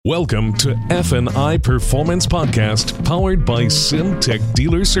Welcome to F&I Performance Podcast, powered by SimTech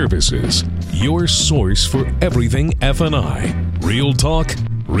Dealer Services, your source for everything F&I. Real talk,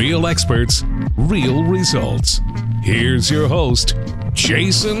 real experts, real results. Here's your host,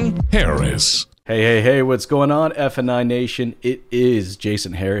 Jason Harris. Hey, what's going on, F&I Nation? It is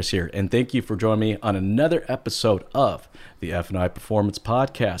Jason Harris here, and thank you for joining me on another episode of the F&I Performance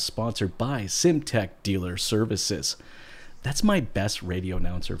Podcast, sponsored by SimTech Dealer Services. That's my best radio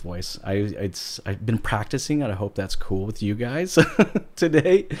announcer voice. I've been practicing, and I hope that's cool with you guys.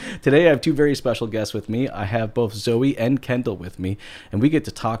 Today I have two very special guests with me. I have both Zoe and Kendall with me, and we get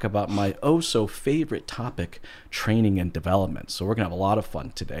to talk about my favorite topic, training and development. So we're going to have a lot of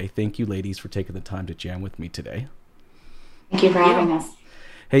fun today. Thank you, ladies, for taking the time to jam with me today. Thank you for having us.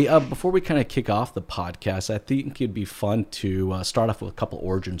 Hey, before we kind of kick off the podcast, I think it'd be fun to start off with a couple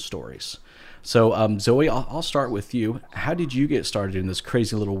origin stories. So, Zoe, I'll start with you. How did you get started in this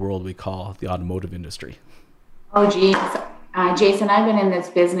crazy little world we call the automotive industry? Oh, geez. Jason, I've been in this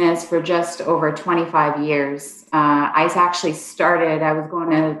business for just over 25 years. I was going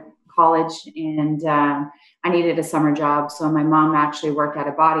to college and I needed a summer job. So my mom actually worked at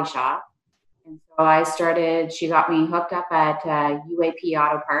a body shop. And so she got me hooked up at UAP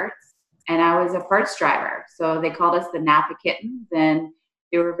Auto Parts, and I was a parts driver. So they called us the Napa Kittens, and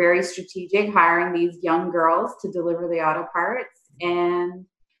they were very strategic, hiring these young girls to deliver the auto parts. And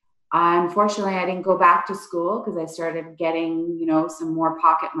unfortunately, I didn't go back to school because I started getting, some more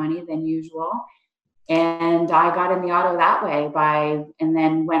pocket money than usual. And I got in the auto that way and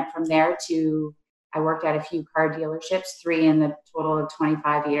then went from there I worked at a few car dealerships, 3 in the total of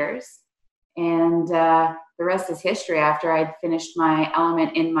 25 years. And the rest is history. After I'd finished my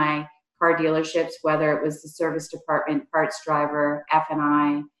element in my car dealerships, whether it was the service department, parts driver,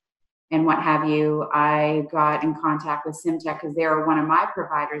 F&I, and what have you, I got in contact with SimTech because they were one of my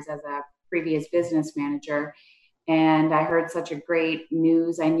providers as a previous business manager. And I heard such a great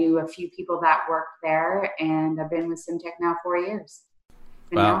news. I knew a few people that worked there, and I've been with SimTech now 4 years.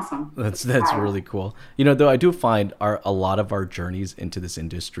 Wow, awesome. That's really cool. Though I do find a lot of our journeys into this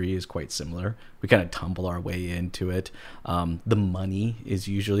industry is quite similar. We kind of tumble our way into it. The money is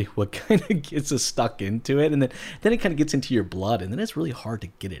usually what kind of gets us stuck into it, and then it kind of gets into your blood, and then it's really hard to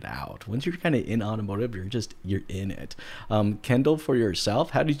get it out. Once you're kind of in automotive, you're in it. Kendall, for yourself,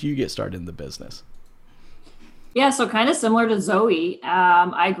 how did you get started in the business? Yeah, so kind of similar to Zoe.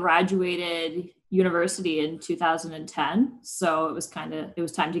 I graduated university in 2010. So it was time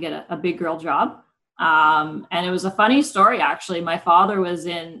to get a big girl job. And it was a funny story, actually. My father was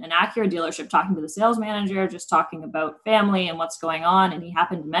in an Acura dealership talking to the sales manager, just talking about family and what's going on. And he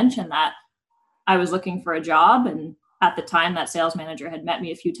happened to mention that I was looking for a job. And at the time, that sales manager had met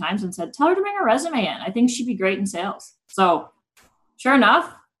me a few times and said, tell her to bring her resume in. I think she'd be great in sales. So sure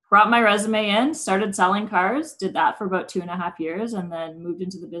enough, brought my resume in, started selling cars, did that for about 2.5 years, and then moved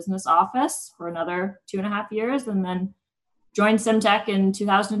into the business office for another 2.5 years, and then joined SimTech in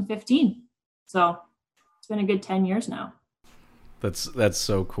 2015. So it's been a good 10 years now. That's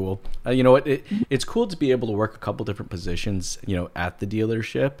so cool. You know what? It's cool to be able to work a couple different positions, at the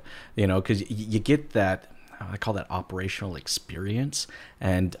dealership, because you get that. I call that operational experience.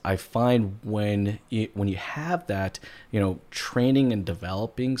 And I find when you have that, training and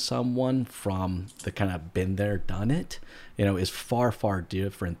developing someone from the kind of been there, done it, is far, far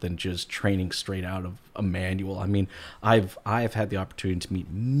different than just training straight out of a manual. I mean, I've had the opportunity to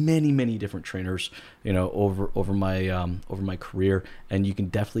meet many, many different trainers, over my career, and you can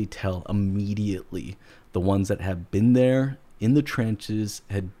definitely tell immediately the ones that have been there in the trenches,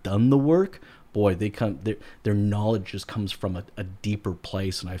 had done the work. Boy, their knowledge just comes from a deeper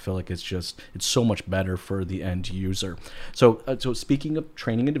place, and I feel like it's so much better for the end user. So speaking of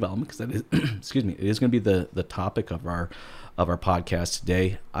training and development, because that is, excuse me, it is going to be the topic of our podcast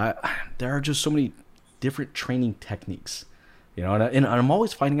today. There are just so many different training techniques, and I'm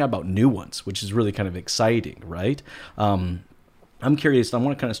always finding out about new ones, which is really kind of exciting, right? I'm curious. I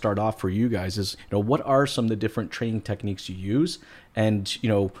want to kind of start off for you guys is, what are some of the different training techniques you use? And,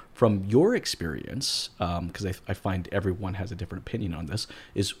 from your experience, because I find everyone has a different opinion on this,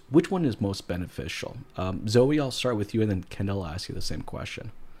 is which one is most beneficial? Zoe, I'll start with you, and then Kendall will ask you the same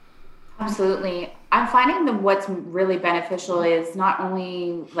question. Absolutely. I'm finding that what's really beneficial is not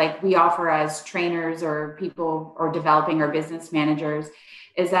only like we offer as trainers or people or developing or business managers,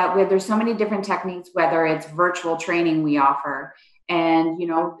 is that there's so many different techniques, whether it's virtual training we offer. And,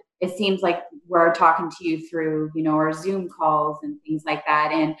 it seems like we're talking to you through, our Zoom calls and things like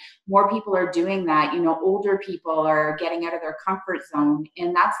that. And more people are doing that. Older people are getting out of their comfort zone.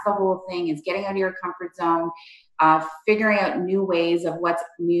 And that's the whole thing, is getting out of your comfort zone, figuring out new ways of what's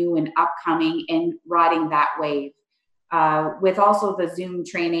new and upcoming and riding that wave. With also the Zoom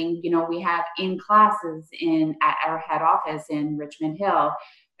training, we have in classes at our head office in Richmond Hill,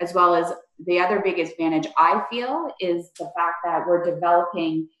 as well as the other big advantage I feel is the fact that we're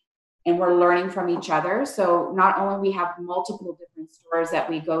developing and we're learning from each other. So not only we have multiple different stores that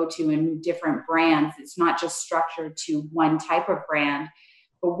we go to and different brands, it's not just structured to one type of brand,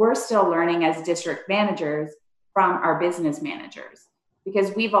 but we're still learning as district managers from our business managers,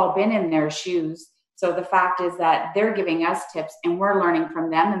 because we've all been in their shoes. So the fact is that they're giving us tips and we're learning from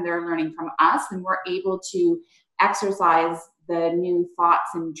them and they're learning from us, and we're able to exercise the new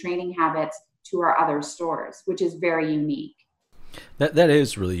thoughts and training habits to our other stores, which is very unique. That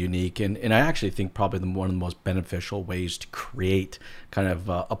is really unique, and I actually think probably one of the most beneficial ways to create kind of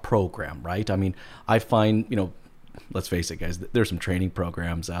a program, right? I mean, I find, let's face it, guys, there's some training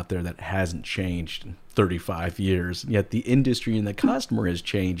programs out there that hasn't changed in 35 years, yet the industry and the customer has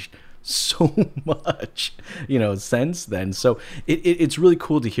changed so much, since then. So it's really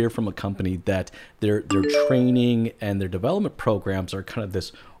cool to hear from a company that their training and their development programs are kind of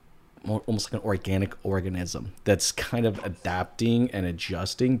this almost like an organic organism that's kind of adapting and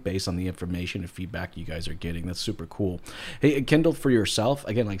adjusting based on the information and feedback you guys are getting. That's super cool. Hey, Kendall, for yourself,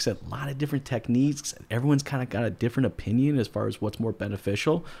 again, like I said, a lot of different techniques. Everyone's kind of got a different opinion as far as what's more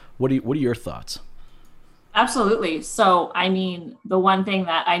beneficial. What are your thoughts? Absolutely. So, I mean, the one thing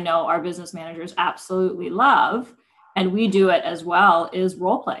that I know our business managers absolutely love, and we do it as well, is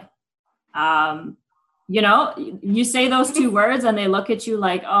role play. You say those two words and they look at you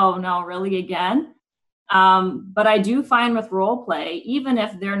like, oh no, really again? But I do find with role play, even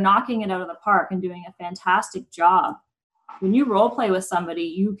if they're knocking it out of the park and doing a fantastic job, when you role play with somebody,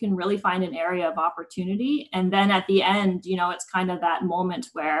 you can really find an area of opportunity. And then at the end, it's kind of that moment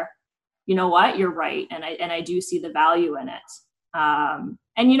where, you know what, you're right. And I do see the value in it.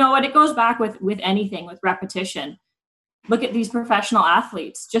 And you know what, it goes back with anything, with repetition. Look at these professional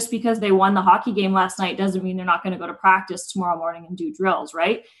athletes. Just because they won the hockey game last night doesn't mean they're not going to go to practice tomorrow morning and do drills,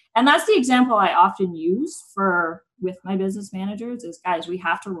 right? And that's the example I often use with my business managers is, guys, we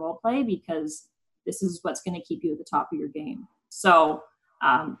have to role play because this is what's going to keep you at the top of your game. So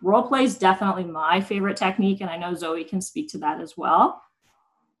role play is definitely my favorite technique. And I know Zoe can speak to that as well.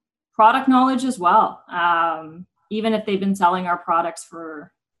 Product knowledge as well. Even if they've been selling our products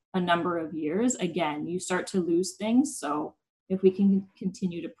for a number of years, again, you start to lose things. So if we can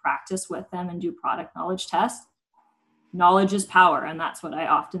continue to practice with them and do product knowledge tests, knowledge is power. And that's what I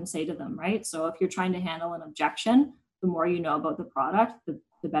often say to them, right? So if you're trying to handle an objection, the more you know about the product,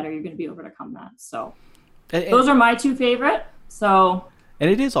 the better you're going to be able to overcome that. So those are my two favorite. So, and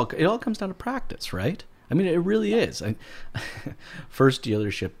it all comes down to practice, right? I mean, it really is. First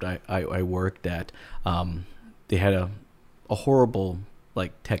dealership I worked at, they had a horrible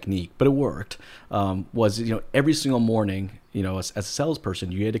technique, but it worked. Was every single morning, as a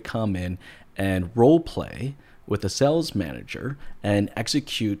salesperson, you had to come in and role play with a sales manager and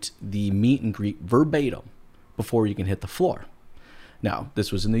execute the meet and greet verbatim before you can hit the floor. Now,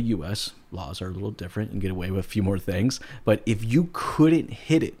 this was in the U.S. Laws are a little different and get away with a few more things. But if you couldn't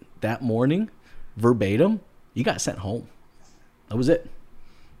hit it that morning verbatim, you got sent home. That was it.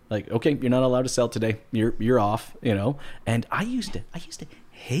 Okay, you're not allowed to sell today. You're off, And I used to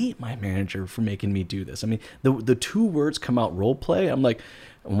hate my manager for making me do this. I mean, the two words come out, role play. I'm one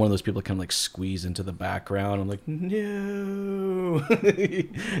of those people that kind of squeeze into the background. I'm like, no,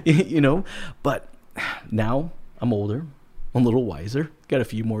 But now I'm older, I'm a little wiser, got a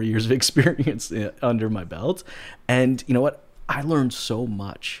few more years of experience under my belt, and you know what? I learned so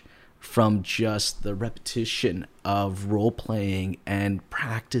much from just the repetition of role playing and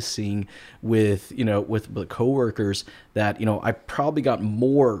practicing with the coworkers that, I probably got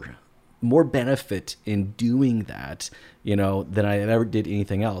more benefit in doing that, than I ever did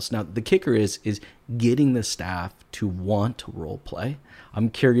anything else. Now, the kicker is getting the staff to want to role play. I'm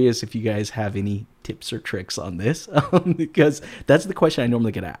curious if you guys have any tips or tricks on this, because that's the question I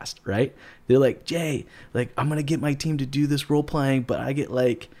normally get asked, right? They're like, Jay, I'm going to get my team to do this role playing, but I get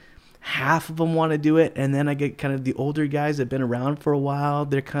half of them want to do it, and then I get kind of the older guys that have been around for a while.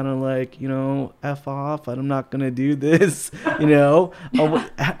 They're kind of F off. I'm not going to do this, How do you...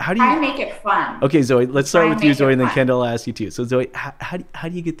 I make it fun. Okay, Zoe, let's start with you, Zoe, and then Kendall, I'll ask you too. So, Zoe, how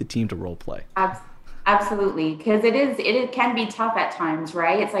do you get the team to role play? Absolutely, because it can be tough at times,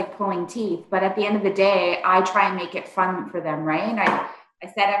 right? It's like pulling teeth, but at the end of the day, I try and make it fun for them, right? And I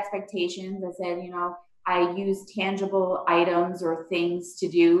set expectations. I said, I use tangible items or things to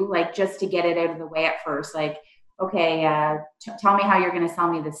do, like just to get it out of the way at first. Like, okay, tell me how you're going to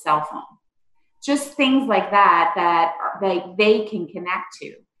sell me this cell phone. Just things like that they can connect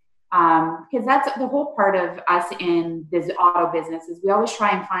to. Because that's the whole part of us in this auto business is we always try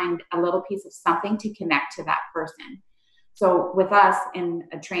and find a little piece of something to connect to that person. So with us in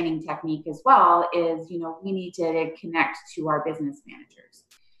a training technique as well is, we need to connect to our business managers.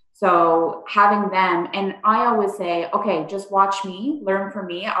 So having them, and I always say, okay, just watch me, learn from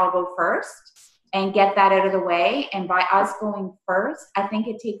me. I'll go first and get that out of the way. And by us going first, I think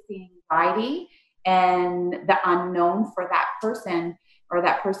it takes the anxiety and the unknown for that person or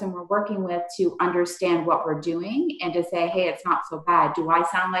that person we're working with to understand what we're doing and to say, hey, it's not so bad. Do I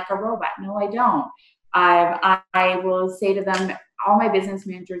sound like a robot? No, I don't. I will say to them, all my business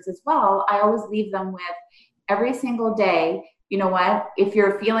managers as well, I always leave them with every single day, you know what, if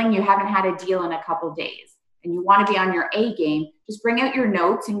you're feeling you haven't had a deal in a couple days and you want to be on your A game, just bring out your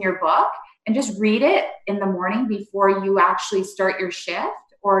notes in your book and just read it in the morning before you actually start your shift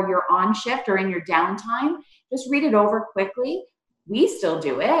or you're on shift or in your downtime. Just read it over quickly. We still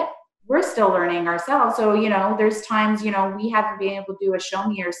do it. We're still learning ourselves. So, there's times, we haven't been able to do a show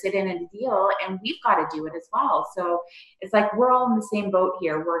me or sit in a deal and we've got to do it as well. So it's like, we're all in the same boat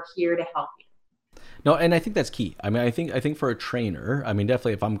here. We're here to help you. No, and I think that's key. I mean, I think for a trainer,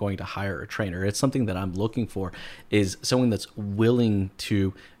 definitely if I'm going to hire a trainer, it's something that I'm looking for is someone that's willing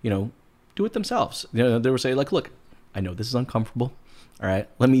to, do it themselves. They will say like, look, I know this is uncomfortable. All right,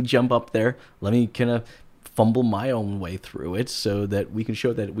 let me jump up there. Let me kind of fumble my own way through it so that we can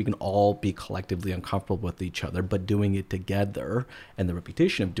show that we can all be collectively uncomfortable with each other, but doing it together and the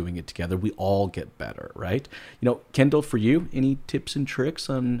reputation of doing it together, we all get better, right? Kendall, for you, any tips and tricks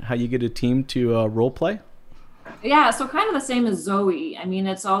on how you get a team to role play? Yeah, so kind of the same as Zoe.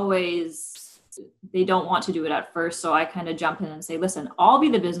 It's always, they don't want to do it at first. So I kind of jump in and say, listen, I'll be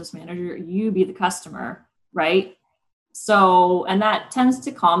the business manager, you be the customer, right? So, and that tends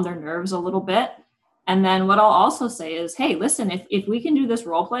to calm their nerves a little bit. And then what I'll also say is, hey, listen, if we can do this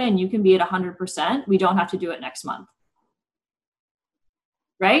role play and you can be at 100%, we don't have to do it next month.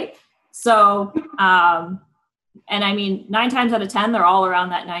 Right? So, and 9 times out of 10, they're all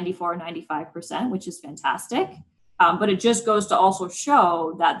around that 94, 95%, which is fantastic. But it just goes to also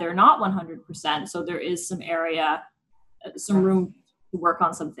show that they're not 100%. So there is some room to work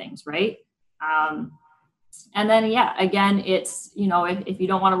on some things, right? And then, again, it's, if you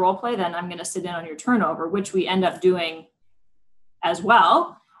don't want to role play, then I'm going to sit in on your turnover, which we end up doing as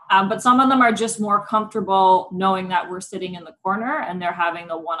well. But some of them are just more comfortable knowing that we're sitting in the corner and they're having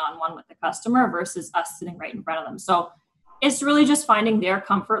the one-on-one with the customer versus us sitting right in front of them. So it's really just finding their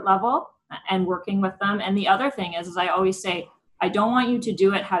comfort level and working with them. And the other thing is I always say, I don't want you to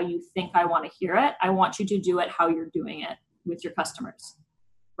do it how you think I want to hear it. I want you to do it how you're doing it with your customers.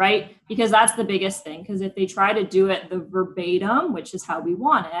 Right? Because that's the biggest thing. Because if they try to do it the verbatim, which is how we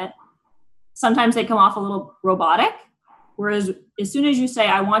want it, sometimes they come off a little robotic. Whereas as soon as you say,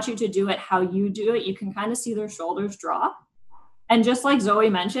 I want you to do it how you do it, you can kind of see their shoulders drop. And just like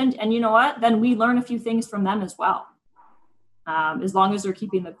Zoe mentioned, and you know what, then we learn a few things from them as well. As long as they're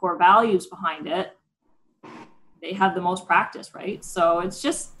keeping the core values behind it, they have the most practice, right? So it's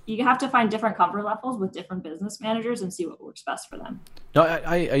just, you have to find different comfort levels with different business managers and see what works best for them. No,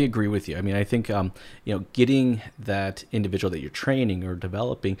 I agree with you. I think, getting that individual that you're training or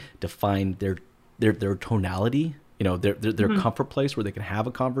developing to find their tonality, their comfort place where they can have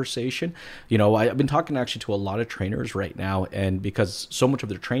a conversation. I've been talking actually to a lot of trainers right now, and because so much of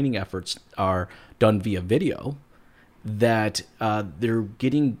their training efforts are done via video, that they're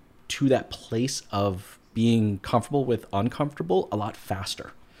getting to that place of being comfortable with uncomfortable a lot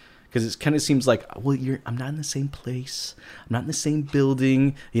faster. Because it kind of seems like, well, I'm not in the same place. I'm not in the same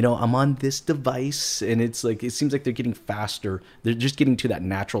building. I'm on this device. And it's like, it seems like they're getting faster. They're just getting to that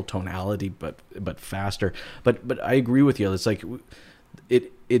natural tonality, but faster. But I agree with you. It's like,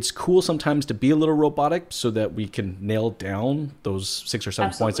 it's cool sometimes to be a little robotic so that we can nail down those 6 or 7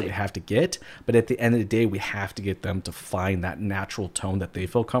 Absolutely. points that we have to get. But at the end of the day, we have to get them to find that natural tone that they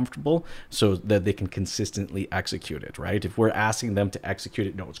feel comfortable so that they can consistently execute it, right? If we're asking them to execute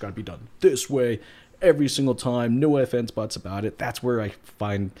it, no, it's got to be done this way every single time, no ifs, ands, buts about it. That's where I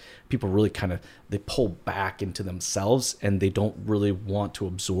find people really they pull back into themselves and they don't really want to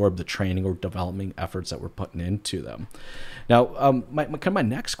absorb the training or development efforts that we're putting into them. Now, my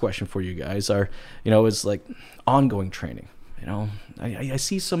next question for you guys is like ongoing training. I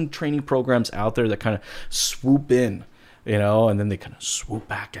see some training programs out there that kind of swoop in and then they kind of swoop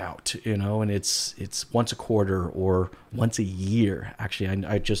back out, and it's once a quarter or once a year. Actually,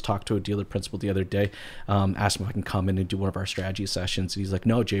 I just talked to a dealer principal the other day, asked him if I can come in and do one of our strategy sessions. And he's like,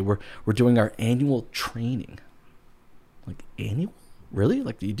 no, Jay, we're doing our annual training. Like, annual? Really?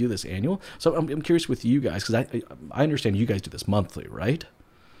 Like, do you do this annual? So I'm curious with you guys, because I understand you guys do this monthly, right?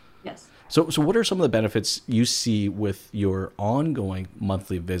 Yes. So what are some of the benefits you see with your ongoing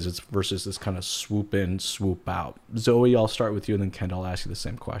monthly visits versus this kind of swoop in, swoop out? Zoe, I'll start with you, and then Kendall, I'll ask you the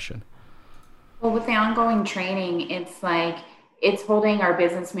same question. Well, with the ongoing training, it's holding our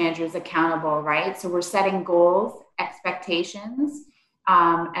business managers accountable, right? So we're setting goals, expectations,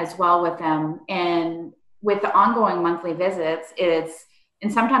 as well with them. And with the ongoing monthly visits,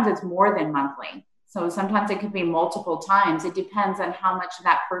 and sometimes it's more than monthly. So sometimes it could be multiple times. It depends on how much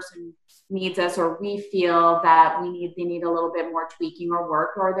that person needs us, or we feel that they need a little bit more tweaking or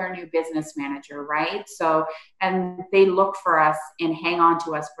work, or their new business manager, right? So, and they look for us and hang on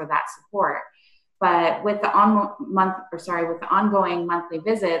to us for that support. But with the ongoing monthly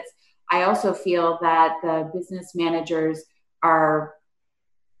visits, I also feel that the business managers are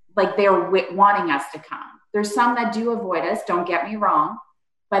like, they're wanting us to come. There's some that do avoid us, don't get me wrong,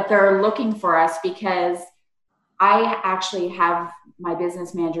 but they're looking for us, because I actually have my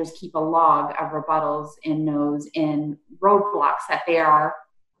business managers keep a log of rebuttals and no's and roadblocks that they are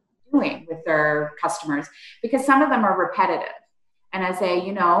doing with their customers, because some of them are repetitive. And I say,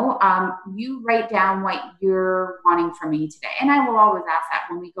 you write down what you're wanting from me today. And I will always ask that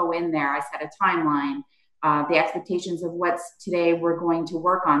when we go in there. I set a timeline, the expectations of what's today we're going to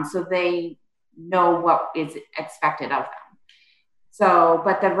work on, so they know what is expected of them. So,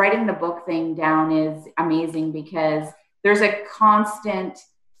 but the writing the book thing down is amazing, because there's a constant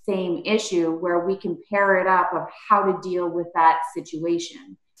same issue where we can pair it up of how to deal with that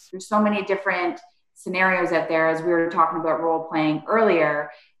situation. There's so many different scenarios out there, as we were talking about role playing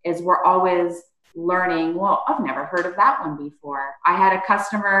earlier, is we're always learning, well, I've never heard of that one before. I had a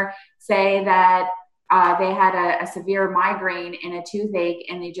customer say that they had a severe migraine and a toothache,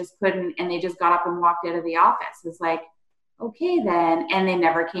 and they just got up and walked out of the office. It's like, okay then, and they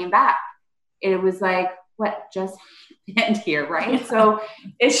never came back. It was like, what just happened here, right? So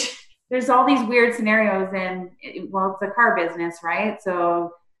there's all these weird scenarios, and it's a car business, right?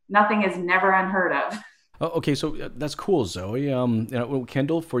 So nothing is never unheard of. Oh, okay, so that's cool, Zoe.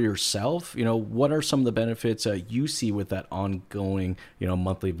 Kendall, for yourself, what are some of the benefits you see with that ongoing,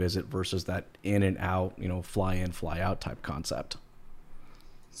 monthly visit versus that in and out, fly in, fly out type concept?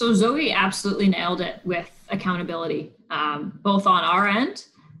 So Zoe absolutely nailed it with accountability, both on our end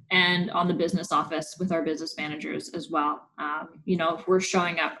and on the business office with our business managers as well. If we're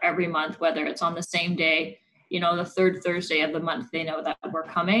showing up every month, whether it's on the same day, the third Thursday of the month, they know that we're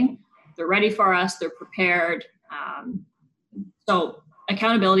coming. They're ready for us. They're prepared. So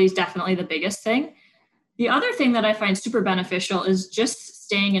accountability is definitely the biggest thing. The other thing that I find super beneficial is just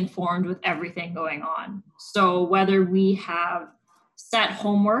staying informed with everything going on. So whether we have set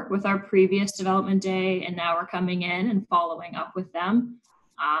homework with our previous development day, and now we're coming in and following up with them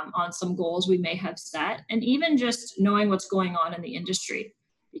on some goals we may have set, and even just knowing what's going on in the industry.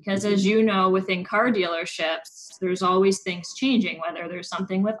 Because as you know, within car dealerships, there's always things changing, whether there's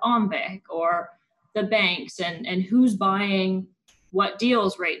something with OMVIC or the banks and who's buying what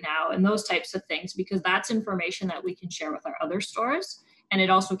deals right now and those types of things, because that's information that we can share with our other stores, and it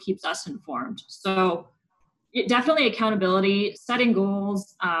also keeps us informed. So definitely accountability, setting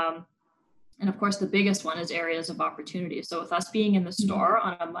goals, and of course the biggest one is areas of opportunity. So with us being in the store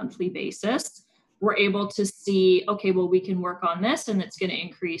on a monthly basis, we're able to see, okay, well, we can work on this, and it's going to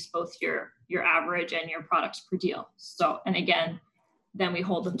increase both your average and your products per deal. So, and again, then we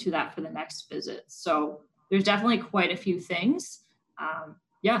hold them to that for the next visit. So there's definitely quite a few things.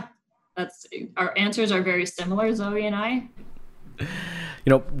 That's our answers are very similar, Zoe and I.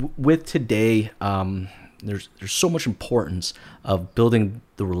 With today, there's so much importance of building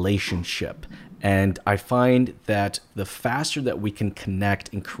the relationship. And I find that the faster that we can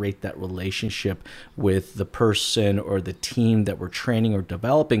connect and create that relationship with the person or the team that we're training or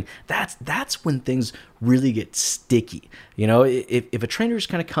developing, that's when things really get sticky. If a trainer just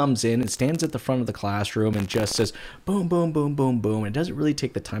kind of comes in and stands at the front of the classroom and just says, boom, boom, boom, boom, boom, and doesn't really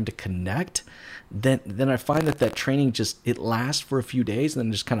take the time to connect, then I find that training it lasts for a few days and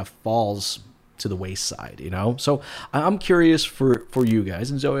then just kind of falls to the wayside, So I'm curious for you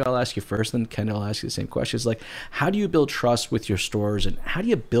guys, and Zoe, I'll ask you first, then Kendall, I'll ask you the same questions. Like, how do you build trust with your stores, and how do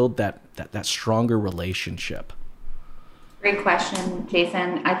you build that stronger relationship? Great question,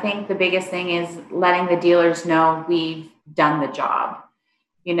 Jason. I think the biggest thing is letting the dealers know we've done the job.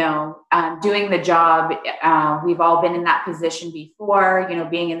 doing the job. We've all been in that position before,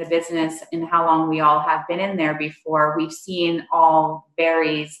 being in the business and how long we all have been in there before. We've seen all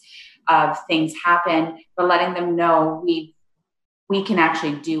varies of things happen, but letting them know we can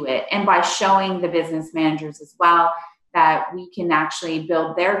actually do it. And by showing the business managers as well that we can actually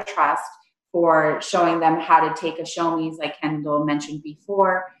build their trust for showing them how to take a show me's, like Kendall mentioned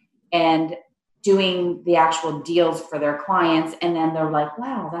before, and doing the actual deals for their clients. And then they're like,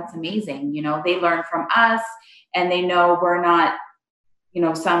 wow, that's amazing. They learn from us, and they know we're not,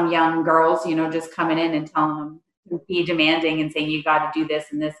 some young girls, just coming in and telling them to be demanding and saying, you got to do this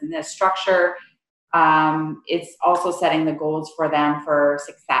and this and this structure. It's also setting the goals for them for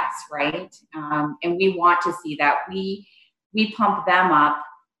success. Right. And we want to see that we pump them up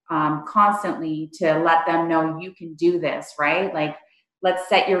constantly to let them know you can do this, right? Like, let's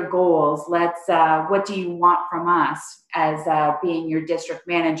set your goals. What do you want from us as being your district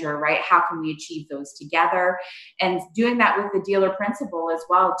manager, right? How can we achieve those together? And doing that with the dealer principal as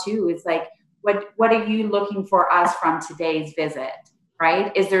well, too, is like, what are you looking for us from today's visit,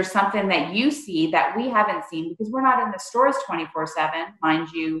 right? Is there something that you see that we haven't seen? Because we're not in the stores 24/7. Mind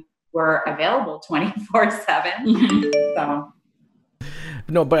you, we're available 24/7. So.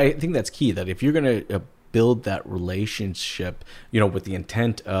 No, but I think that's key, that if you're going to build that relationship, with the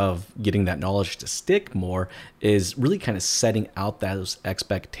intent of getting that knowledge to stick more, is really kind of setting out those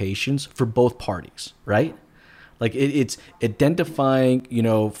expectations for both parties, right? Like it's identifying,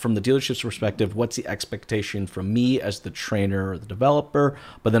 from the dealership's perspective, what's the expectation from me as the trainer or the developer,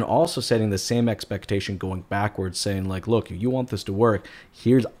 but then also setting the same expectation going backwards, saying like, look, if you want this to work,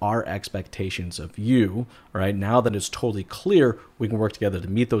 here's our expectations of you. All right. Now that it's totally clear, we can work together to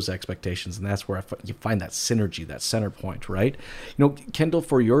meet those expectations. And that's where you find that synergy, that center point, right? Kendall,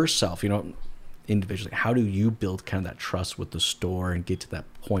 for yourself, individually, how do you build kind of that trust with the store and get to that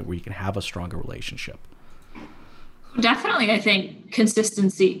point where you can have a stronger relationship? Definitely, I think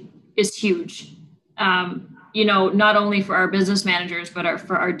consistency is huge. Not only for our business managers, but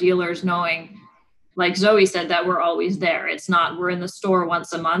for our dealers, knowing, like Zoe said, that we're always there. It's not we're in the store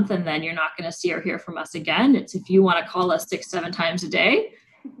once a month and then you're not going to see or hear from us again. It's if you want to call us 6-7 times a day,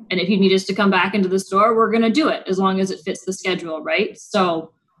 and if you need us to come back into the store, we're going to do it as long as it fits the schedule, right?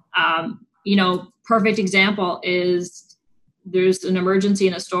 So, perfect example is there's an emergency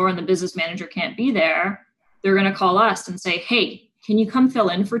in a store and the business manager can't be there. They're going to call us and say, hey, can you come fill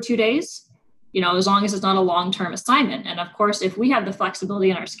in for 2 days? As long as it's not a long-term assignment. And of course, if we have the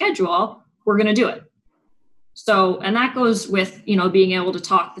flexibility in our schedule, we're going to do it. So, and that goes with, being able to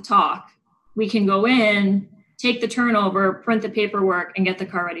talk the talk. We can go in, take the turnover, print the paperwork, and get the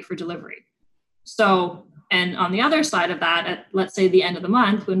car ready for delivery. So, and on the other side of that, at let's say the end of the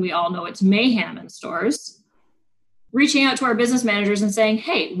month, when we all know it's mayhem in stores, reaching out to our business managers and saying,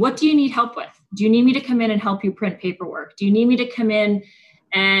 hey, what do you need help with? Do you need me to come in and help you print paperwork? Do you need me to come in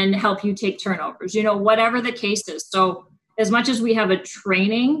and help you take turnovers? Whatever the case is. So as much as we have a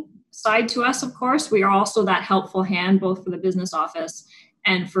training side to us, of course, we are also that helpful hand, both for the business office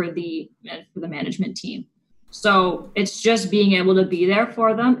and for the management team. So it's just being able to be there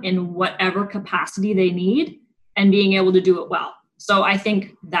for them in whatever capacity they need and being able to do it well. So I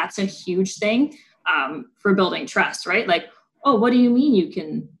think that's a huge thing for building trust, right? Like, oh, what do you mean you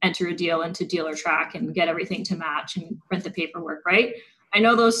can enter a deal into Dealertrack and get everything to match and print the paperwork, right? I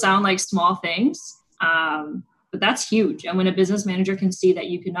know those sound like small things, but that's huge. And when a business manager can see that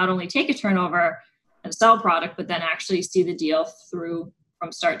you can not only take a turnover and sell product, but then actually see the deal through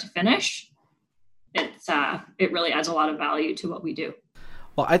from start to finish, it really adds a lot of value to what we do.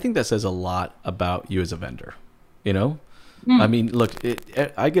 Well, I think that says a lot about you as a vendor, I mean, look,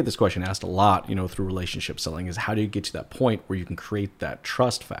 I get this question asked a lot, through relationship selling, is how do you get to that point where you can create that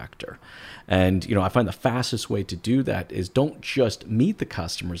trust factor? And, I find the fastest way to do that is don't just meet the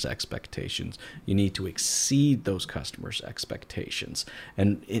customer's expectations. You need to exceed those customers' expectations.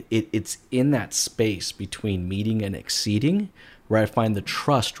 And it's in that space between meeting and exceeding where I find the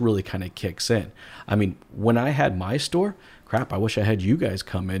trust really kind of kicks in. I mean, when I had my store, crap, I wish I had you guys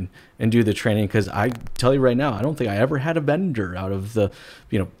come in and do the training, because I tell you right now, I don't think I ever had a vendor out of the,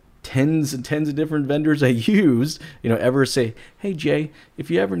 tens and tens of different vendors I used, ever say, hey, Jay, if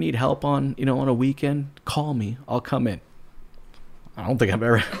you ever need help on, on a weekend, call me, I'll come in. I don't think I've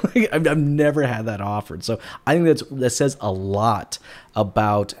ever, I've never had that offered. So I think that says a lot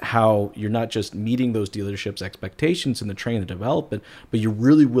about how you're not just meeting those dealerships' expectations in the training and development, but you're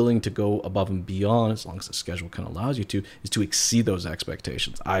really willing to go above and beyond, as long as the schedule kind of allows you to, is to exceed those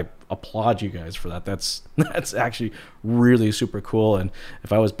expectations. I applaud you guys for that. That's actually really super cool. And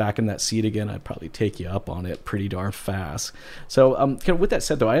if I was back in that seat again, I'd probably take you up on it pretty darn fast. So kind of with that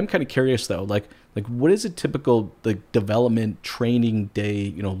said, though, I am kind of curious though, like what is a typical development training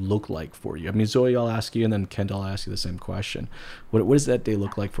day, look like for you? I mean, Zoe, I'll ask you, and then Kendall, I'll ask you the same question. What does that day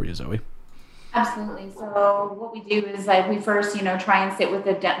look like for you, Zoe? Absolutely. So what we do is we first, try and sit with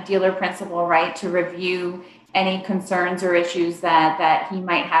the dealer principal, right, to review any concerns or issues that he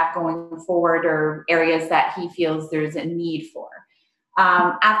might have going forward, or areas that he feels there's a need for.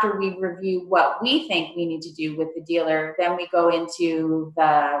 After we review what we think we need to do with the dealer, then we go into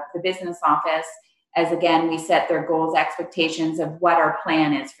the business office, as again, we set their goals, expectations of what our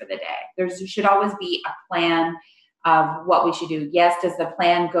plan is for the day. There should always be a plan of what we should do. Yes, does the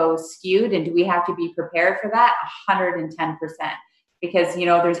plan go skewed, and do we have to be prepared for that? 110%. Because,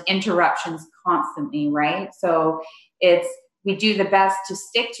 there's interruptions constantly, right? So we do the best to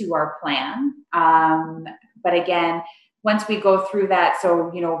stick to our plan. But again, once we go through that, so,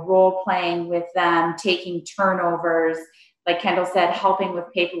 role playing with them, taking turnovers, like Kendall said, helping with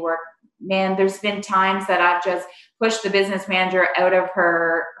paperwork. Man, there's been times that I've just pushed the business manager out of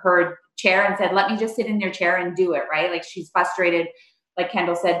her chair and said, let me just sit in your chair and do it, right? Like, she's frustrated, like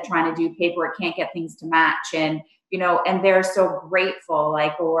Kendall said, trying to do paperwork, can't get things to match. And, and they're so grateful,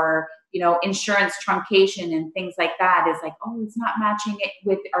 or, insurance truncation and things like that is like, oh, it's not matching it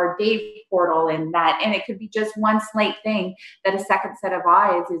with our Dave portal and that. And it could be just one slight thing that a second set of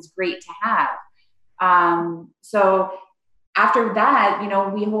eyes is great to have. So after that,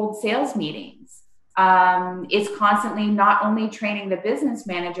 we hold sales meetings. It's constantly not only training the business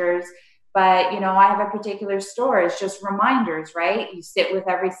managers, but, I have a particular store. It's just reminders, right? You sit with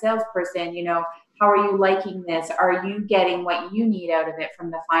every salesperson, how are you liking this? Are you getting what you need out of it from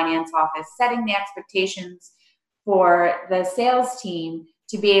the finance office? Setting the expectations for the sales team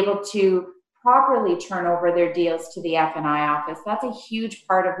to be able to properly turn over their deals to the F&I office. That's a huge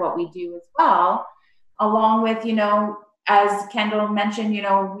part of what we do as well, along with, as Kendall mentioned,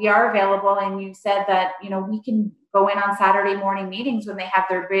 we are available, and you said that, we can go in on Saturday morning meetings when they have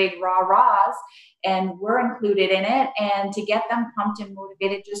their big rah-rahs, and we're included in it. And to get them pumped and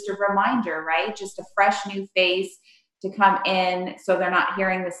motivated, just a reminder, right? Just a fresh new face to come in, so they're not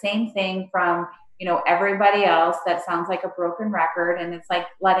hearing the same thing from, everybody else that sounds like a broken record. And it's like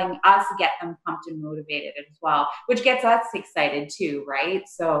letting us get them pumped and motivated as well, which gets us excited too, right?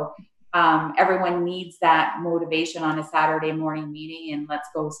 So everyone needs that motivation on a Saturday morning meeting, and let's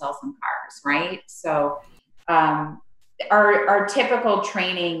go sell some cars, right? So our typical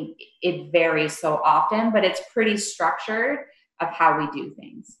training, it varies so often, but it's pretty structured of how we do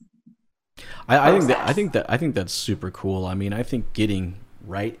things. I think that's super cool. I mean, I think getting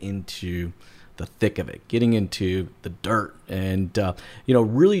right into the thick of it, getting into the dirt, and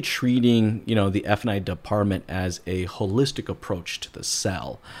really treating the F&I department as a holistic approach to the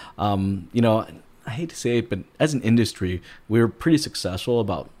sell. I hate to say it, but as an industry, we're pretty successful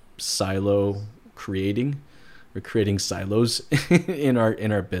about silo creating. We're creating silos in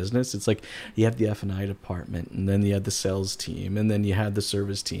our business. It's like you have the F&I department, and then you have the sales team, and then you have the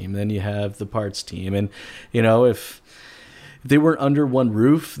service team, and then you have the parts team. And if they weren't under one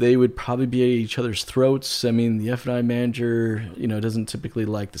roof, they would probably be at each other's throats. I mean, the F&I manager, doesn't typically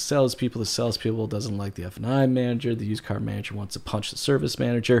like the salespeople. The salespeople doesn't like the F&I manager. The used car manager wants to punch the service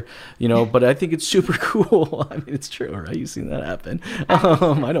manager, but I think it's super cool. I mean, it's true, right? You've seen that happen.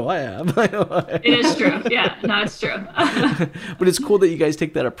 I know I have. It is true. Yeah, no, it's true. But it's cool that you guys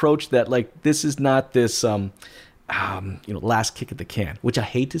take that approach, that this is not this, last kick at the can, which I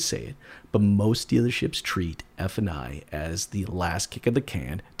hate to say it, but most dealerships treat F&I as the last kick of the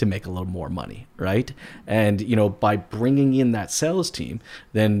can to make a little more money, right? And, by bringing in that sales team,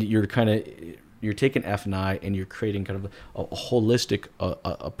 then you're taking F&I and you're creating kind of a holistic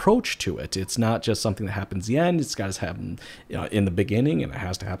approach to it. It's not just something that happens at the end. It's got to happen in the beginning, and it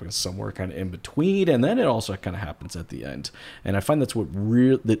has to happen somewhere kind of in between, and then it also kind of happens at the end. And I find that's what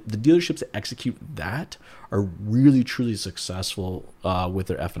the dealerships that execute that are really truly successful with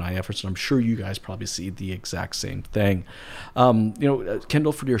their F&I efforts. And I'm sure you guys probably see the exact same thing.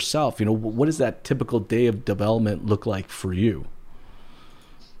 Kendall, for yourself, what does that typical day of development look like for you?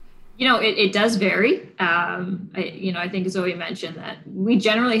 It does vary. I think Zoe mentioned that we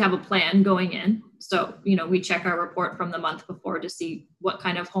generally have a plan going in. So, we check our report from the month before to see what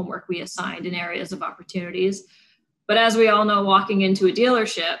kind of homework we assigned in areas of opportunities. But as we all know, walking into a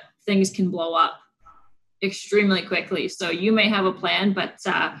dealership, things can blow up extremely quickly. So you may have a plan, but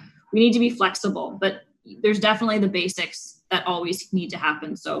we need to be flexible. But there's definitely the basics that always need to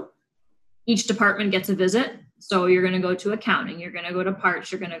happen. So each department gets a visit. So you're going to go to accounting, you're going to go to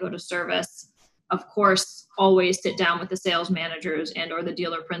parts, you're going to go to service. Of course, always sit down with the sales managers and or the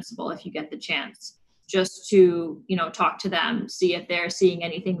dealer principal if you get the chance, just to, talk to them, see if they're seeing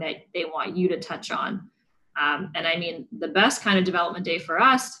anything that they want you to touch on. And I mean, the best kind of development day for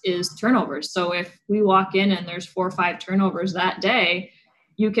us is turnovers. So if we walk in and there's 4 or 5 turnovers that day,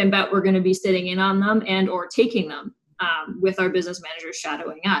 you can bet we're going to be sitting in on them and or taking them with our business managers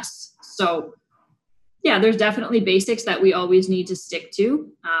shadowing us. So yeah, there's definitely basics that we always need to stick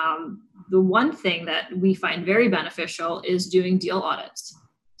to. The one thing that we find very beneficial is doing deal audits.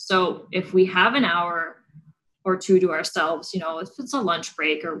 So if we have an hour or two to ourselves, if it's a lunch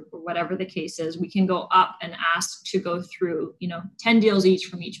break or whatever the case is, we can go up and ask to go through, 10 deals each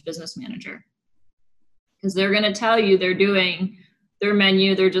from each business manager. Because they're going to tell you they're doing their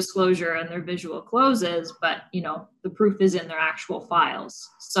menu, their disclosure, and their visual closes, but, the proof is in their actual files.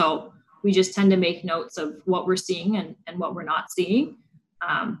 So we just tend to make notes of what we're seeing and what we're not seeing.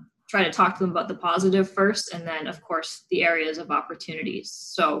 Try to talk to them about the positive first, and then, of course, the areas of opportunities.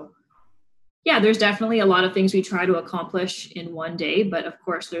 So yeah, there's definitely a lot of things we try to accomplish in one day, but of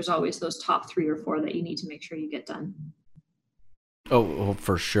course, there's always those top 3 or 4 that you need to make sure you get done. Oh,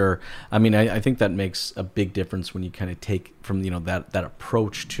 for sure. I mean, I think that makes a big difference when you kind of take from, that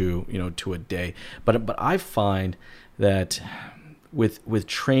approach to, to a day. But I find that with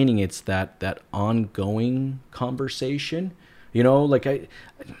training, it's that ongoing conversation, like I've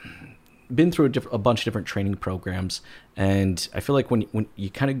been through a bunch of different training programs, and I feel like when you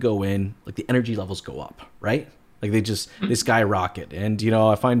kind of go in, like the energy levels go up, right? Like they skyrocket. And,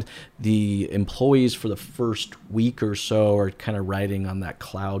 I find the employees for the first week or so are kind of riding on that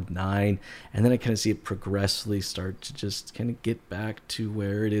cloud 9. And then I kind of see it progressively start to just kind of get back to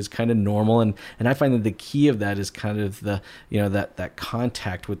where it is kind of normal. And I find that the key of that is kind of the, that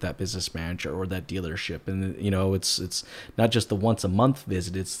contact with that business manager or that dealership. And, it's not just the once a month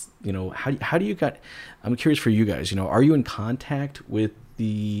visit. It's, how do you I'm curious for you guys, are you in contact with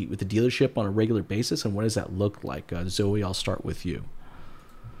the dealership on a regular basis, and what does that look like? Zoe, I'll start with you.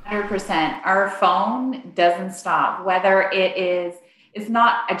 100%. Our phone doesn't stop, whether it's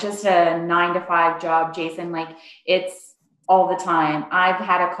not just a 9 to 5 job, Jason, like it's all the time. I've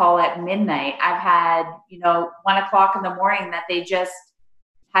had a call at midnight. I've had, 1 o'clock in the morning that they just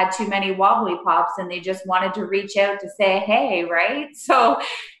had too many wobbly pops and they just wanted to reach out to say, hey, right? So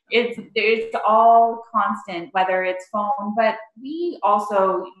it's all constant, whether it's phone, but we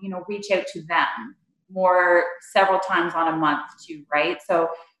also, reach out to them more several times on a month too, right? So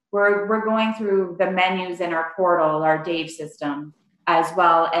we're going through the menus in our portal, our Dave system, as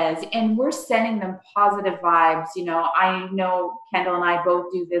well as, and we're sending them positive vibes. I know Kendall and I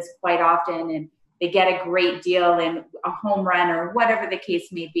both do this quite often, and they get a great deal in a home run or whatever the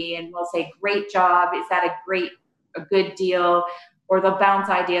case may be. And we'll say, great job. Is that a good deal? Or they'll bounce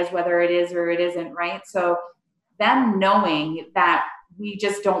ideas, whether it is or it isn't, right? So them knowing that we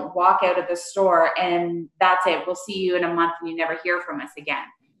just don't walk out of the store and that's it. We'll see you in a month and you never hear from us again.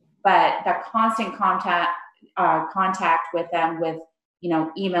 But that constant contact with them with,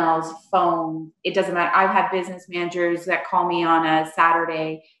 emails, phone, it doesn't matter. I've had business managers that call me on a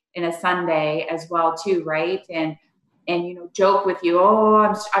Saturday and a Sunday as well too, right? And joke with you,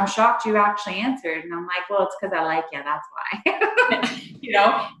 oh, I'm shocked you actually answered. And I'm like, well, it's because I like you. That's why,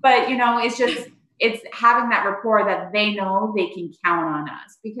 but, it's having that rapport that they know they can count on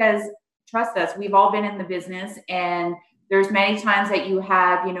us, because trust us, we've all been in the business, and there's many times that you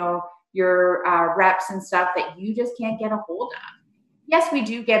have, your reps and stuff that you just can't get a hold of. Yes, we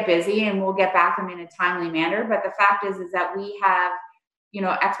do get busy and we'll get back them in a timely manner. But the fact is that we have,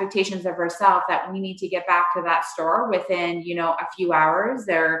 expectations of ourselves that we need to get back to that store within, a few hours.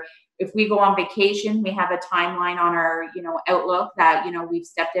 If we go on vacation, we have a timeline on our, Outlook that, we've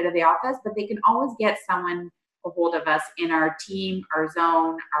stepped out of the office, but they can always get someone a hold of us in our team, our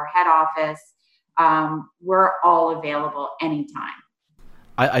zone, our head office. We're all available anytime.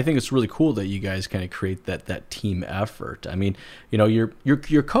 I think it's really cool that you guys kind of create that team effort. I mean,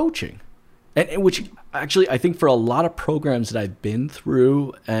 you're coaching. And which actually, I think for a lot of programs that I've been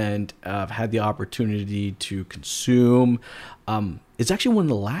through and I've had the opportunity to consume, it's actually one of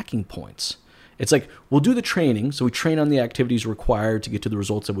the lacking points. It's like, we'll do the training. So we train on the activities required to get to the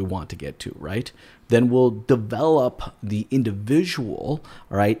results that we want to get to, right? Then we'll develop the individual,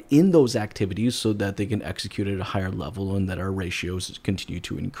 all right, in those activities so that they can execute at a higher level and that our ratios continue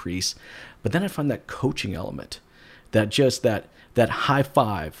to increase. But then I find that coaching element, that high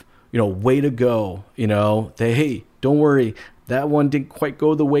five, way to go, hey, don't worry, that one didn't quite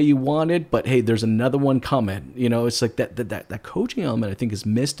go the way you wanted, but hey, there's another one coming. It's like that coaching element I think is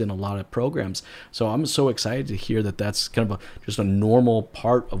missed in a lot of programs. So I'm so excited to hear that that's kind of just a normal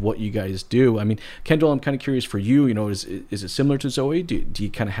part of what you guys do. I mean, Kendall, I'm kind of curious for you, is it similar to Zoe? Do you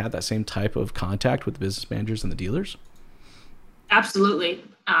kind of have that same type of contact with the business managers and the dealers? Absolutely.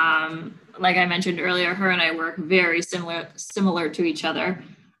 Like I mentioned earlier, her and I work very similar to each other.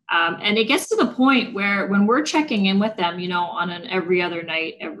 And it gets to the point where when we're checking in with them, on an every other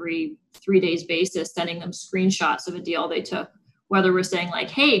night, every 3 days basis, sending them screenshots of a deal they took, whether we're saying like,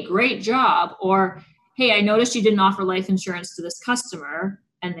 hey, great job, or, hey, I noticed you didn't offer life insurance to this customer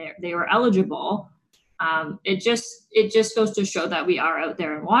and they were eligible. It just goes to show that we are out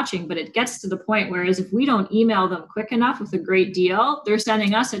there and watching, but it gets to the point whereas if we don't email them quick enough with a great deal, they're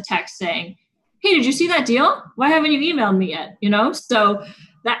sending us a text saying, hey, did you see that deal? Why haven't you emailed me yet? So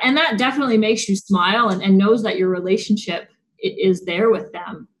that definitely makes you smile and knows that your relationship is there with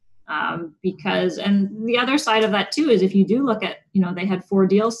them. Because, and the other side of that too, is if you do look at, they had 4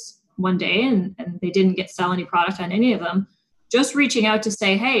 deals one day and they didn't sell any product on any of them, just reaching out to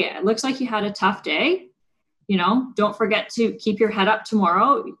say, hey, it looks like you had a tough day. Don't forget to keep your head up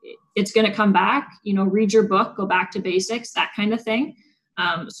tomorrow. It's going to come back, read your book, go back to basics, that kind of thing.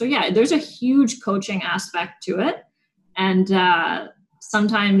 So yeah, there's a huge coaching aspect to it. And,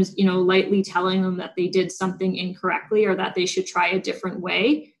 sometimes, lightly telling them that they did something incorrectly or that they should try a different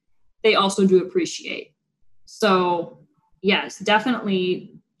way, they also do appreciate. So yes,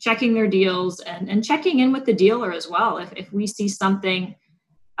 definitely checking their deals and checking in with the dealer as well. If we see something,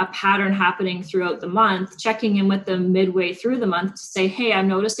 a pattern happening throughout the month, checking in with them midway through the month to say, hey, I'm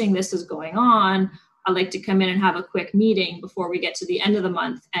noticing this is going on. I'd like to come in and have a quick meeting before we get to the end of the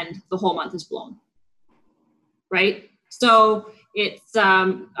month and the whole month is blown. Right? So it's,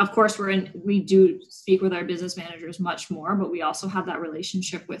 of course, we do speak with our business managers much more, but we also have that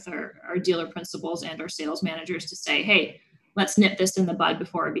relationship with our dealer principals and our sales managers to say, hey, let's nip this in the bud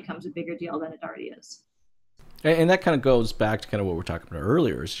before it becomes a bigger deal than it already is. And that kind of goes back to kind of what we were talking about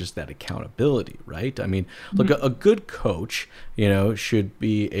earlier. It's just that accountability, right? I mean, look, a good coach, should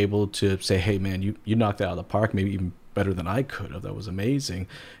be able to say, hey, man, you knocked that out of the park, maybe even better than I could have. That was amazing.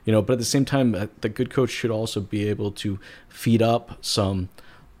 But at the same time, the good coach should also be able to feed up some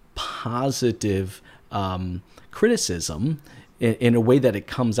positive criticism in a way that it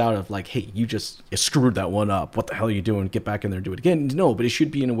comes out of like, hey, you screwed that one up. What the hell are you doing? Get back in there and do it again. No, but it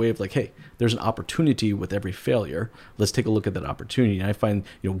should be in a way of like, hey, there's an opportunity with every failure. Let's take a look at that opportunity. And I find,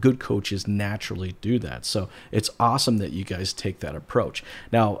 good coaches naturally do that. So it's awesome that you guys take that approach.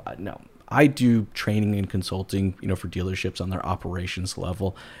 Now, I do training and consulting, for dealerships on their operations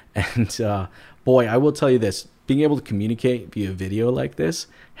level. And boy, I will tell you this, being able to communicate via video like this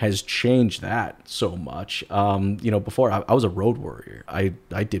has changed that so much. Before I was a road warrior. I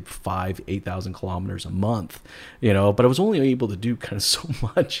did 8,000 kilometers a month, but I was only able to do kind of so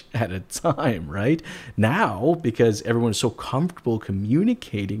much at a time, right? Now, because everyone is so comfortable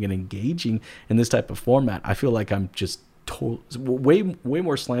communicating and engaging in this type of format, I feel like I'm just way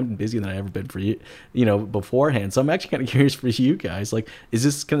more slammed and busy than I ever been for you, beforehand. So I'm actually kind of curious for you guys, like, is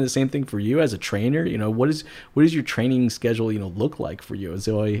this kind of the same thing for you as a trainer? What is your training schedule, look like for you? And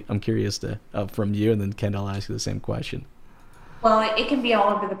Zoe, I'm curious to from you, and then Kendall, I'll ask you the same question. Well, it can be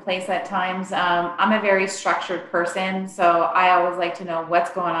all over the place at times. I'm a very structured person, so I always like to know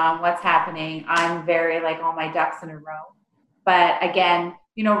what's going on, what's happening. I'm very like all my ducks in a row. But again,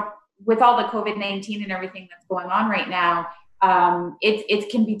 with all the COVID-19 and everything that's going on right now,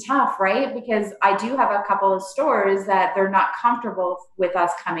 it can be tough, right? Because I do have a couple of stores that they're not comfortable with us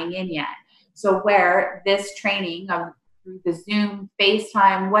coming in yet. So where this training through the Zoom,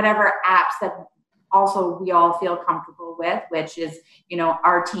 FaceTime, whatever apps that also we all feel comfortable with, which is,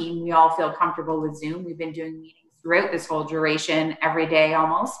 our team, we all feel comfortable with Zoom. We've been doing meetings throughout this whole duration, every day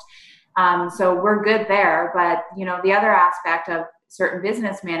almost. So we're good there. But, the other aspect of certain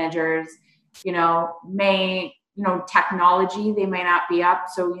business managers, may, technology, they may not be up.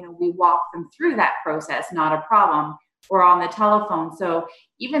 So, we walk them through that process, not a problem, or on the telephone. So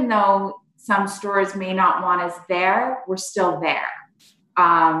even though some stores may not want us there, we're still there.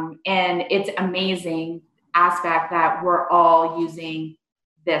 And it's amazing aspect that we're all using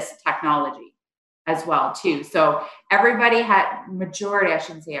this technology as well too. So majority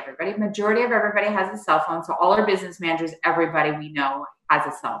of everybody has a cell phone. So all our business managers, everybody we know has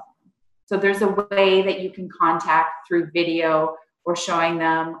a cell phone. So there's a way that you can contact through video or showing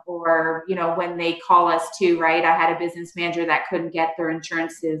them, or, when they call us too, right? I had a business manager that couldn't get their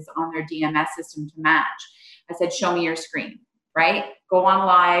insurances on their DMS system to match. I said, show me your screen. right? Go on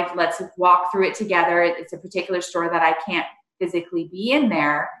live. Let's walk through it together. It's a particular store that I can't physically be in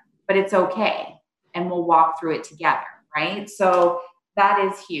there, but it's okay. And we'll walk through it together, right? So that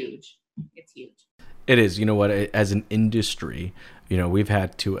is huge. It's huge. It is. You know what? As an industry, we've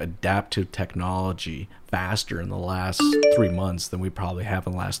had to adapt to technology faster in the last 3 months than we probably have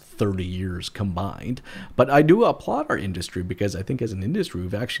in the last 30 years combined. But I do applaud our industry, because I think as an industry,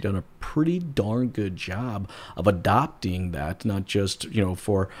 we've actually done a pretty darn good job of adopting that, not just,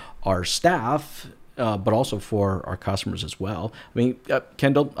 for our staff, but also for our customers as well. I mean,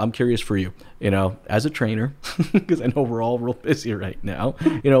 Kendall, I'm curious for you, as a trainer, because I know we're all real busy right now,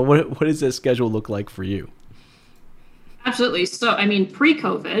 what does this schedule look like for you? Absolutely. So,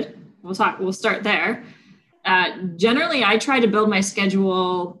 pre-COVID, we'll start there. Generally, I try to build my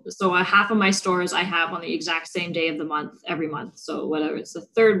schedule. So half of my stores I have on the exact same day of the month, every month. So whatever, it's the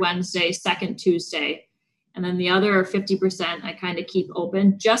third Wednesday, second Tuesday. And then the other 50% I kind of keep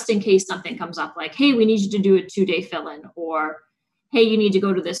open just in case something comes up, like, hey, we need you to do a 2-day fill-in, or hey, you need to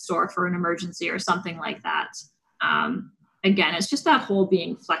go to this store for an emergency or something like that. Again, it's just that whole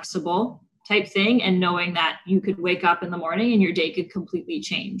being flexible type thing, and knowing that you could wake up in the morning and your day could completely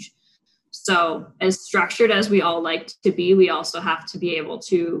change. So as structured as we all like to be, we also have to be able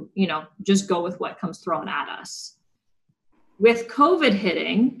to, just go with what comes thrown at us. With COVID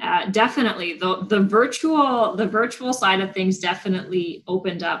hitting, definitely the virtual side of things definitely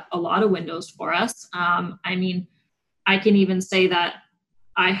opened up a lot of windows for us. I can even say that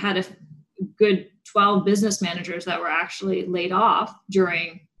I had a good 12 business managers that were actually laid off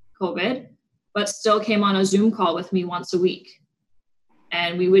during COVID, but still came on a Zoom call with me once a week.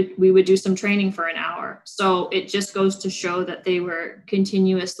 And we would do some training for an hour. So it just goes to show that they were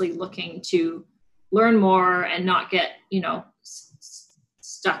continuously looking to learn more and not get,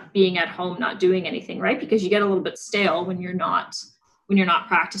 stuck being at home, not doing anything, right? Because you get a little bit stale when you're not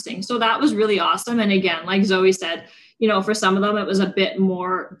practicing. So that was really awesome. And again, like Zoe said, for some of them, it was a bit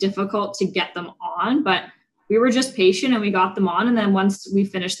more difficult to get them on, but we were just patient and we got them on. And then once we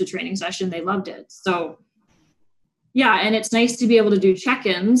finished the training session, they loved it. So yeah, and it's nice to be able to do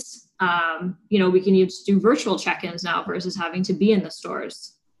check-ins. We can just do virtual check-ins now versus having to be in the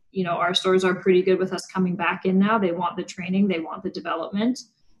stores. Our stores are pretty good with us coming back in now. They want the training, they want the development,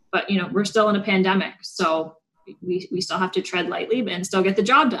 but we're still in a pandemic. So we still have to tread lightly and still get the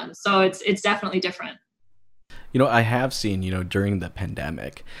job done. So it's definitely different. I have seen, during the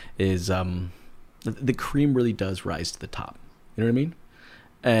pandemic is the cream really does rise to the top. You know what I mean?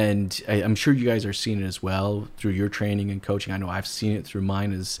 And I'm sure you guys are seeing it as well through your training and coaching. I know I've seen it through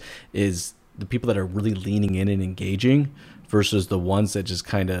mine is the people that are really leaning in and engaging versus the ones that just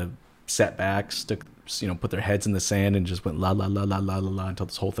kind of sat back, put their heads in the sand and just went la la la la la la la until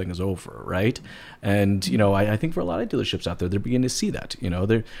this whole thing is over, right? And I think for a lot of dealerships out there, they're beginning to see that.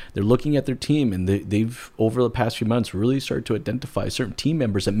 They're looking at their team, and they've over the past few months really started to identify certain team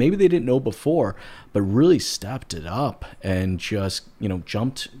members that maybe they didn't know before, but really stepped it up and just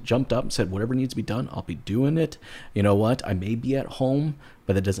jumped up and said, whatever needs to be done, I'll be doing it. You know what? I may be at home,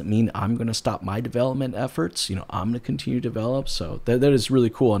 but that doesn't mean I'm going to stop my development efforts. I'm going to continue to develop. So that is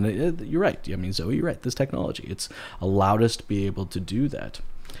really cool. And you're right. Zoe, you're right. This technology, it's allowed us to be able to do that.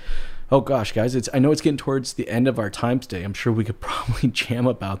 Oh gosh, guys, I know it's getting towards the end of our time today. I'm sure we could probably jam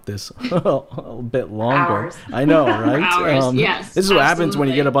about this a bit longer. Hours. I know, right? Hours, yes. This is what happens when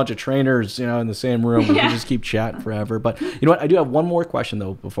you get a bunch of trainers, in the same room. We can just keep chatting forever. But you know what? I do have one more question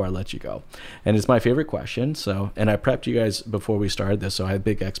though before I let you go, and it's my favorite question. So, and I prepped you guys before we started this, so I had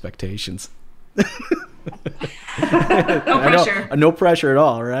big expectations. No pressure. No pressure at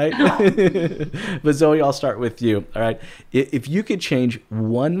all, right? But Zoe, I'll start with you. All right. If you could change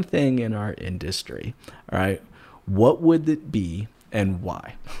one thing in our industry, all right, what would it be and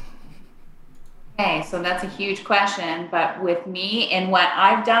why? Okay, so that's a huge question. But with me and what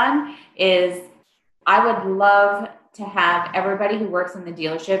I've done is I would love to have everybody who works in the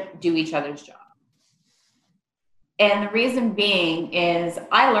dealership do each other's job. And the reason being is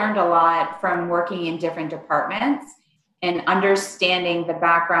I learned a lot from working in different departments and understanding the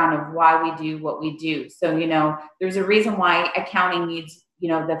background of why we do what we do. So, there's a reason why accounting needs,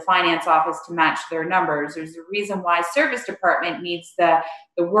 the finance office to match their numbers. There's a reason why service department needs the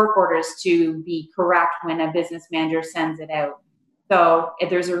work orders to be correct when a business manager sends it out. So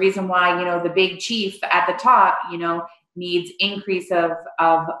if there's a reason why, the big chief at the top, needs increase of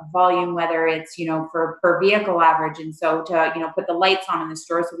volume, whether it's, for per vehicle average. And so to, put the lights on in the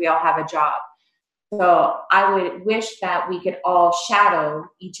store so we all have a job. So I would wish that we could all shadow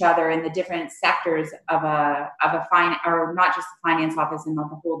each other in the different sectors of a fine, or not just the finance office, and the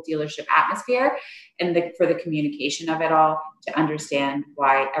whole dealership atmosphere, and for the communication of it all, to understand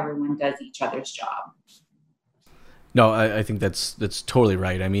why everyone does each other's job. No, I think that's totally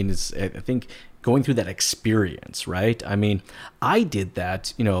right. I mean, I think going through that experience, right? I mean, I did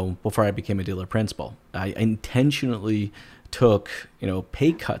that, before I became a dealer principal. I intentionally took,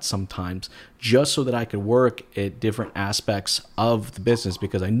 pay cuts sometimes just so that I could work at different aspects of the business,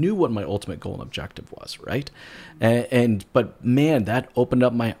 because I knew what my ultimate goal and objective was, right? But man, that opened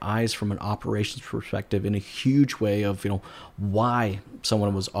up my eyes from an operations perspective in a huge way of, why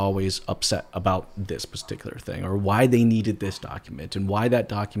someone was always upset about this particular thing, or why they needed this document, and why that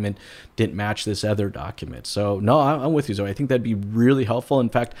document didn't match this other document. So no, I'm with you, Zoe. I think that'd be really helpful. In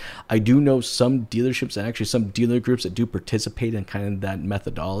fact, I do know some dealerships and actually some dealer groups that do participate in kind of that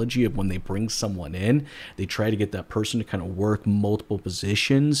methodology of when they bring someone in, they try to get that person to kind of work multiple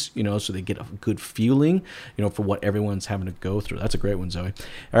positions, so they get a good feeling, for what everyone's having to go through. That's a great one, Zoe.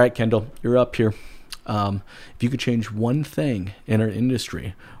 All right, Kendall, you're up here. If you could change one thing in our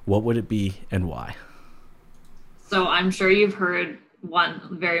industry, what would it be and why? So I'm sure you've heard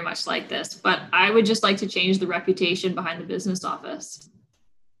one very much like this, but I would just like to change the reputation behind the business office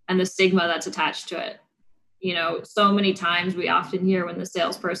and the stigma that's attached to it. So many times we often hear when the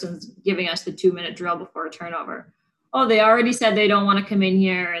salesperson's giving us the 2-minute drill before a turnover, oh, they already said they don't want to come in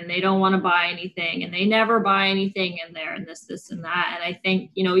here and they don't want to buy anything and they never buy anything in there and this and that. And I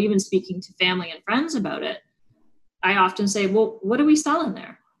think, even speaking to family and friends about it, I often say, well, what do we sell in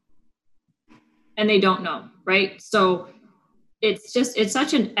there? And they don't know, right? So it's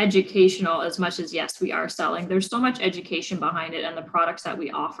such an educational, as much as, yes, we are selling, there's so much education behind it and the products that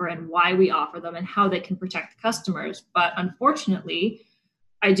we offer and why we offer them and how they can protect the customers. But unfortunately,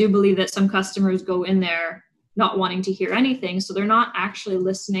 I do believe that some customers go in there not wanting to hear anything. So they're not actually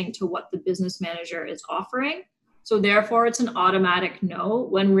listening to what the business manager is offering. So therefore it's an automatic no,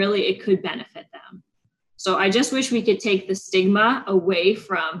 when really it could benefit them. So I just wish we could take the stigma away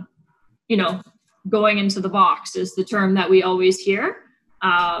from, going into the box is the term that we always hear.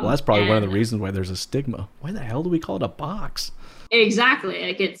 Well, that's probably one of the reasons why there's a stigma. Why the hell do we call it a box? Exactly.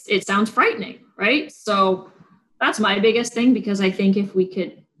 Like it sounds frightening, right? So that's my biggest thing, because I think if we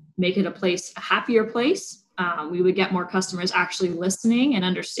could make it a happier place, we would get more customers actually listening and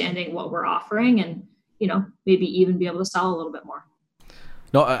understanding what we're offering, and maybe even be able to sell a little bit more.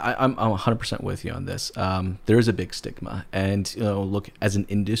 No, I'm 100% with you on this. There is a big stigma, and look, as an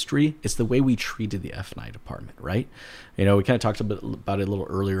industry, it's the way we treated the F&I department, right? We kind of talked about it a little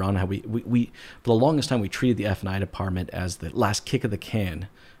earlier on, how we for the longest time we treated the F&I department as the last kick of the can,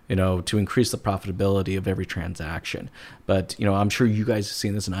 to increase the profitability of every transaction. But, I'm sure you guys have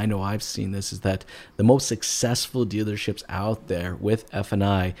seen this, and I know I've seen this, is that the most successful dealerships out there with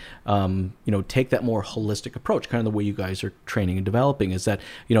F&I, take that more holistic approach, kind of the way you guys are training and developing, is that,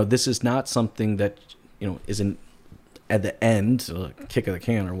 this is not something that, isn't at the end, kick of the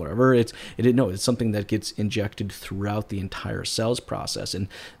can or whatever. It's something that gets injected throughout the entire sales process. And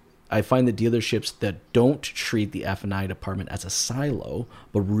I find the dealerships that don't treat the F&I department as a silo,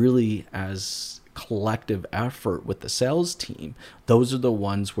 but really as collective effort with the sales team, those are the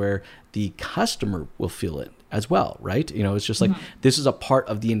ones where the customer will feel it as well, right? It's just like, this is a part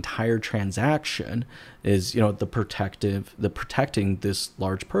of the entire transaction, is, the protecting this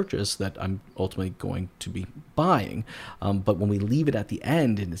large purchase that I'm ultimately going to be buying. But when we leave it at the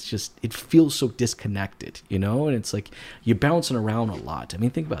end, and it feels so disconnected, and it's like you're bouncing around a lot. I mean,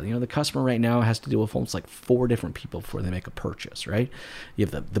 think about it. The customer right now has to deal with almost like 4 different people before they make a purchase, right? You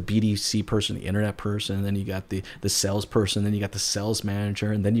have the BDC person, the internet person, and then you got the salesperson, then you got the sales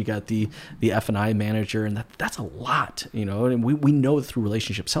manager, and then you got the F&I manager, and that's a lot, and we know through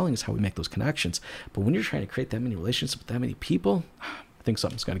relationship selling is how we make those connections. But when you're trying to create that many relationships with that many people, I think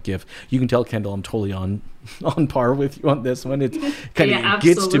something's got to give. You can tell, Kendall, I'm totally on par with you on this one. It kind of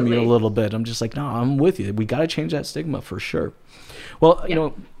gets to me a little bit. I'm just like, no, I'm with you. We got to change that stigma for sure.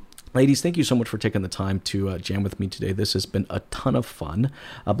 Well, ladies, thank you so much for taking the time to jam with me today. This has been a ton of fun.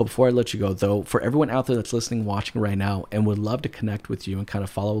 But before I let you go, though, for everyone out there that's listening, watching right now, and would love to connect with you and kind of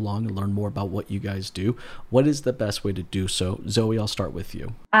follow along and learn more about what you guys do, what is the best way to do so? Zoe, I'll start with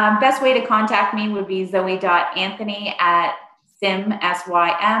you. Best way to contact me would be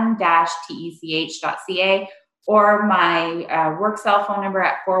zoe.anthony@sym-tech.ca, or my work cell phone number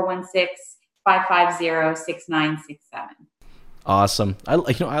at 416-550-6967. Awesome.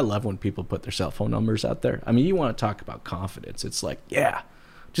 I love when people put their cell phone numbers out there. I mean, you want to talk about confidence. It's like, yeah,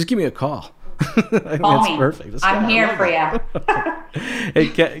 just give me a call. Call me. Perfect. I'm here for you.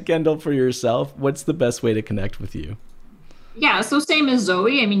 Hey, Kendall, for yourself, what's the best way to connect with you? Yeah, so same as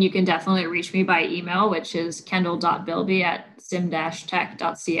Zoe. I mean, you can definitely reach me by email, which is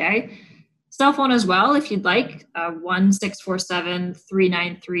kendall.bilby@sim-tech.ca. Cell phone as well, if you'd like,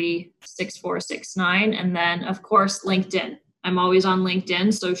 1-647-393-6469. And then, of course, LinkedIn. I'm always on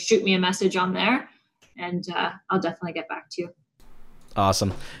LinkedIn, so shoot me a message on there, and I'll definitely get back to you.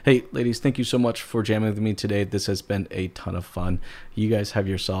 Awesome. Hey, ladies, thank you so much for jamming with me today. This has been a ton of fun. You guys have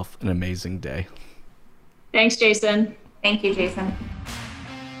yourself an amazing day. Thanks, Jason. Thank you, Jason.